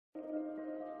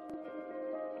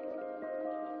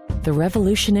the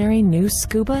revolutionary new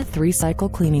Scooba 3-cycle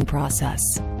cleaning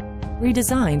process,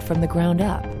 redesigned from the ground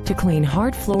up to clean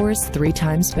hard floors 3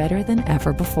 times better than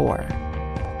ever before.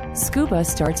 Scooba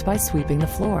starts by sweeping the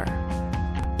floor.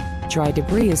 Dry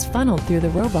debris is funneled through the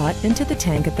robot into the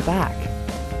tank at the back.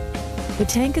 The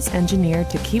tank is engineered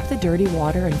to keep the dirty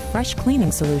water and fresh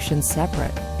cleaning solutions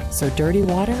separate, so dirty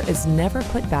water is never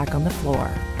put back on the floor.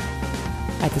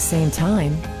 At the same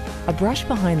time, a brush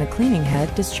behind the cleaning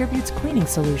head distributes cleaning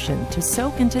solution to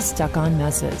soak into stuck-on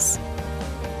messes.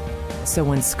 So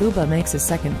when Scooba makes a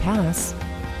second pass,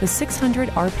 the 600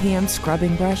 RPM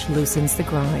scrubbing brush loosens the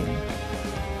grime.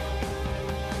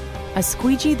 A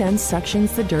squeegee then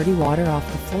suctions the dirty water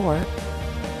off the floor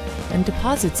and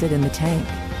deposits it in the tank.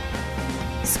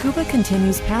 Scooba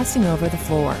continues passing over the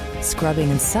floor,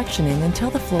 scrubbing and suctioning until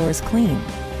the floor is clean.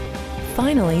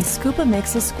 Finally, Scooba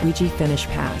makes a squeegee finish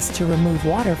pass to remove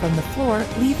water from the floor,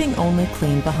 leaving only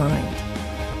clean behind.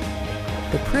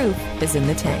 The proof is in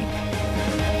the tank.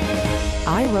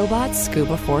 iRobot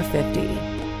Scooba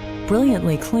 450.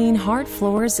 Brilliantly clean hard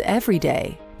floors every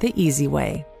day, the easy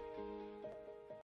way.